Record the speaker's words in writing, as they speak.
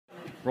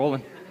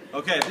Rolling.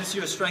 Okay, if this is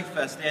your Strength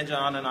Fest,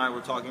 John and I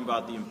were talking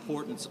about the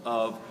importance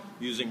of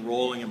using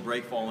rolling and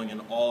break falling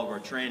in all of our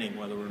training,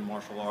 whether we're in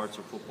martial arts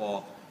or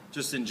football,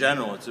 just in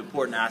general. It's an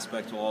important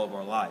aspect to all of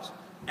our lives.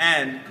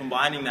 And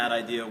combining that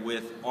idea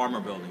with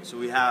armor building. So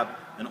we have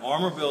an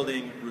armor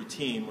building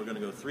routine. We're going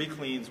to go 3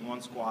 cleans,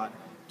 1 squat,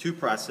 2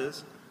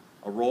 presses,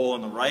 a roll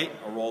on the right,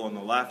 a roll on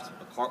the left,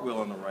 a cartwheel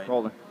on the right.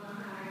 Rolling.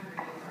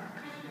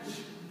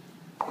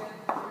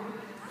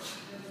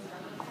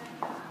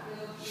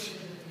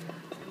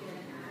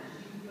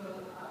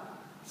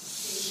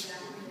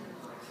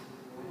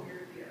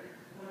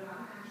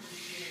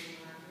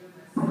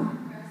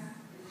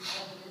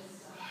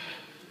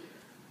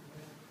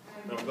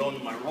 Then I'm going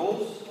to my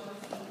rolls.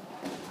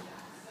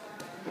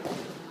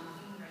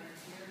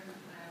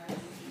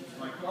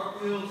 My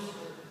cartwheels.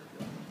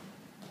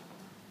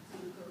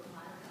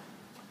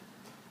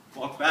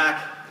 Walk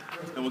back,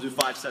 and we'll do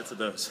 5 sets of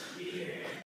those.